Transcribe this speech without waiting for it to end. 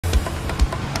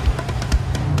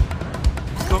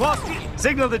Kowalski,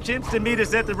 signal the chimps to meet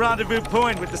us at the rendezvous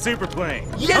point with the superplane.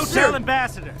 Yes, sir. Hotel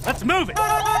Ambassador. Let's move it.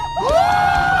 Yeah.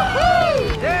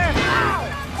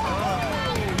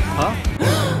 Huh?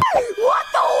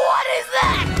 What is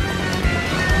that?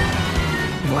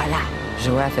 Voila.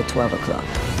 Giraffe at 12 o'clock.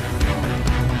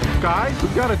 Guys, we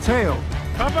got a tail.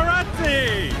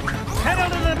 Paparazzi! Pedal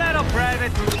to the metal,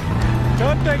 Private.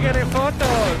 Don't take any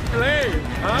photos, please.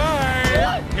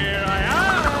 Hi. Here I am.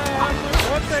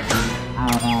 Don't take...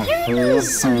 Medic!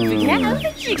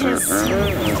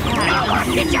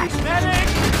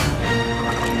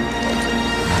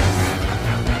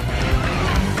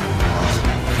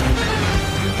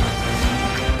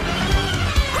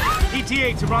 ETA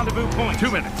to rendezvous point.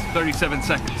 2 minutes, 37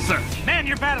 seconds, sir. Man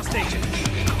your battle station.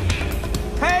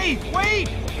 Hey, wait!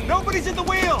 Nobody's at the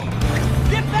wheel!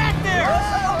 Get back there!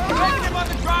 Negative on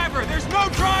the driver! There's no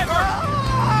driver!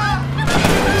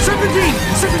 Serpentine!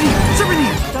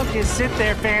 Don't just sit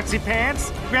there, fancy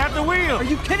pants. Grab the wheel. Are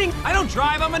you kidding? I don't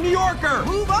drive, I'm a New Yorker!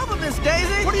 Move over, Miss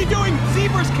Daisy. What are you doing?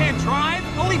 Zebras can't drive!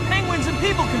 Only penguins and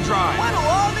people can drive! What do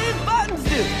all these buttons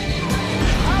do?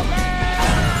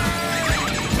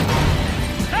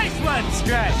 Nice one,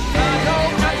 Stretch. No,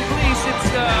 not the police.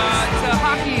 It's a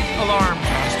hockey alarm.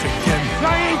 I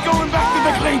ain't going back to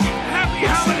the clink. Happy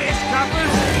holidays,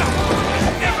 coppers.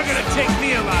 Never gonna take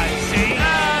me alive, see?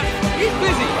 He's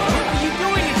busy. What are you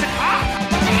doing? It's a cop!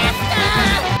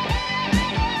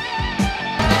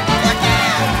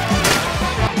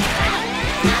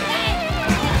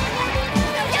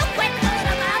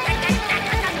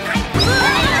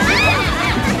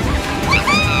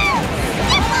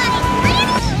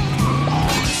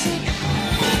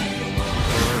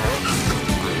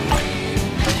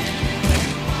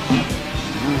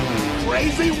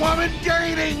 Crazy woman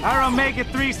gaining. Our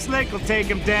Omega-3 slick will take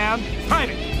him down.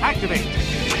 Private, activate.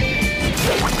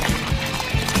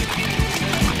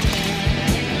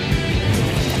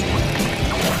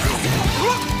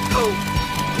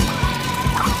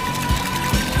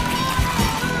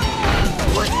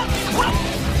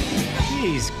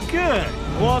 He's good.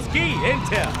 Kowalski,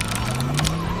 intel.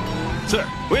 Sir,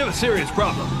 we have a serious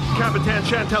problem. Capitan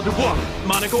Chantal Dubois,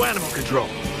 Monaco Animal Control.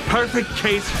 Perfect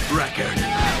case record.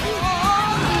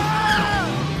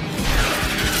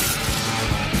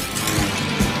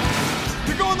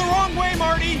 You're going the wrong way,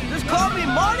 Marty! Just call me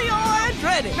Marty or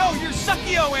Andretti. No, you're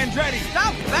Suckio Andretti!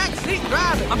 Stop backseat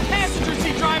driving. I'm passenger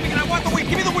seat driving and I want the wheel.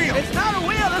 Give me the wheel! It's not a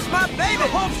wheel, it's my baby. The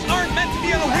hooves aren't meant to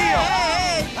be on the wheel!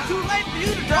 Hey, it's too late for you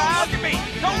to Don't drive. look at me!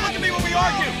 Don't look at me when we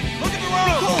argue! Look at the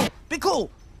road! Be cool.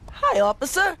 Hi,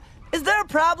 officer. Is there a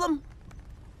problem?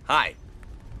 Hi.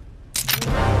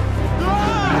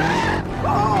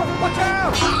 Oh, watch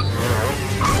out!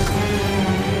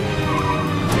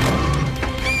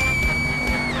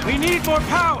 We need more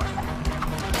power.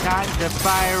 Time to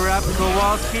fire up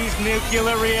Kowalski's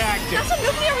nuclear reactor. That's a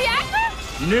nuclear reactor?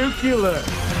 Nuclear.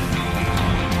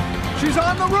 She's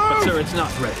on the But roof. sir, it's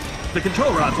not ready. The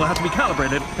control rods will have to be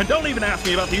calibrated, and don't even ask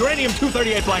me about the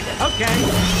uranium-238 blanket. Okay.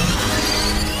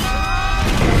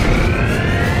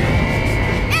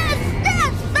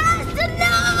 That's fast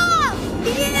enough!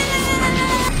 Yeah!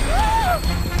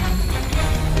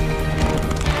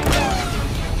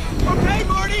 Okay,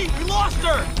 Marty, we lost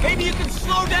her! Maybe you can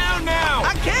slow down now!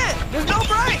 I can't. There's no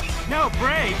brakes. No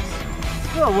brakes.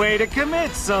 The way to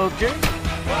commit, soldier.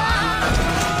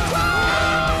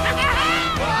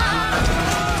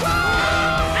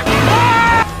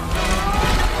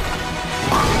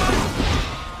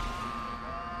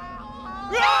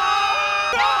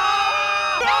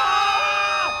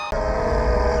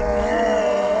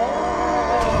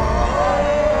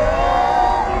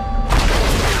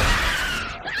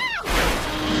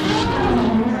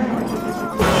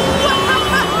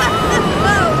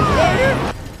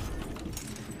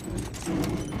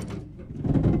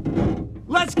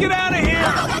 Let's get out of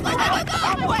here!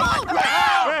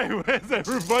 Hey, where's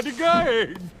everybody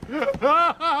going?